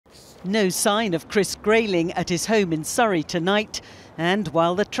No sign of Chris Grayling at his home in Surrey tonight, and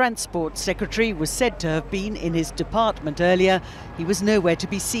while the Transport Secretary was said to have been in his department earlier, he was nowhere to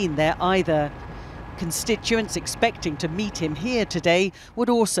be seen there either. Constituents expecting to meet him here today would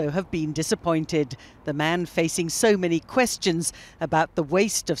also have been disappointed. The man facing so many questions about the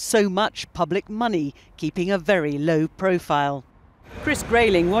waste of so much public money, keeping a very low profile. Chris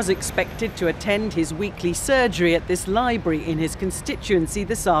Grayling was expected to attend his weekly surgery at this library in his constituency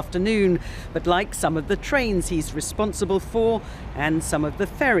this afternoon, but like some of the trains he's responsible for and some of the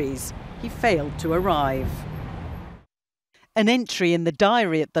ferries, he failed to arrive. An entry in the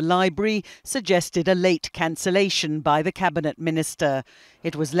diary at the library suggested a late cancellation by the Cabinet Minister.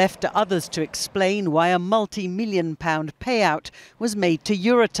 It was left to others to explain why a multi-million-pound payout was made to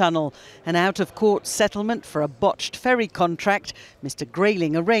Eurotunnel, an out-of-court settlement for a botched ferry contract Mr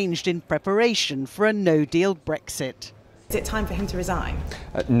Grayling arranged in preparation for a no-deal Brexit. Is it time for him to resign?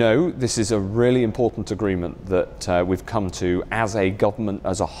 No, this is a really important agreement that we've come to as a government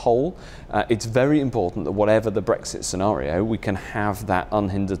as a whole. It's very important that whatever the Brexit scenario, we can have that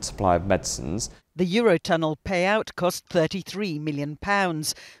unhindered supply of medicines. The Eurotunnel payout cost £33 million,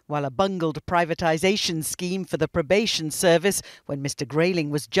 while a bungled privatisation scheme for the probation service, when Mr Grayling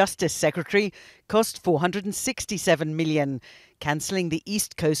was Justice Secretary, cost £467 million. Cancelling the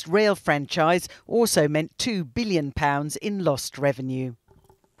East Coast Rail franchise also meant £2 billion in lost revenue.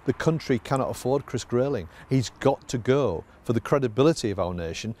 The country cannot afford Chris Grayling. He's got to go for the credibility of our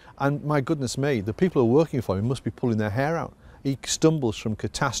nation, and my goodness me, the people who are working for him must be pulling their hair out. He stumbles from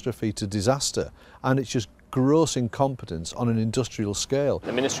catastrophe to disaster, and it's just gross incompetence on an industrial scale.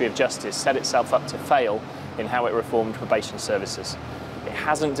 The Ministry of Justice set itself up to fail in how it reformed probation services. It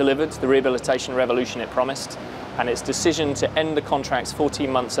hasn't delivered the rehabilitation revolution it promised, and its decision to end the contracts 14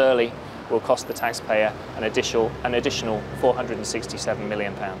 months early will cost the taxpayer an additional £467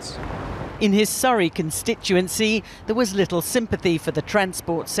 million. In his Surrey constituency, there was little sympathy for the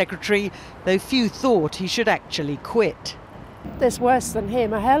Transport Secretary, though few thought he should actually quit. There's worse than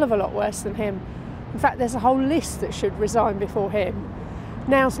him, a hell of a lot worse than him. In fact, there's a whole list that should resign before him.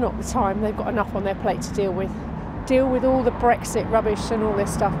 Now's not the time. They've got enough on their plate to deal with. Deal with all the Brexit rubbish and all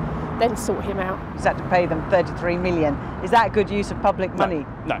this stuff, then sort him out. He's had to pay them £33 million. Is that good use of public money?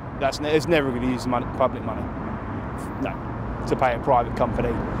 No, it's never a good use of public money. No, to pay a private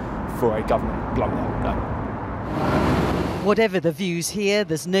company for a government blunder, no. Whatever the views here,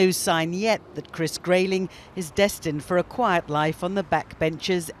 there's no sign yet that Chris Grayling is destined for a quiet life on the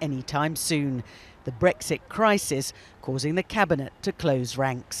backbenches anytime soon. The Brexit crisis causing the Cabinet to close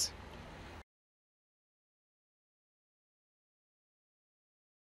ranks.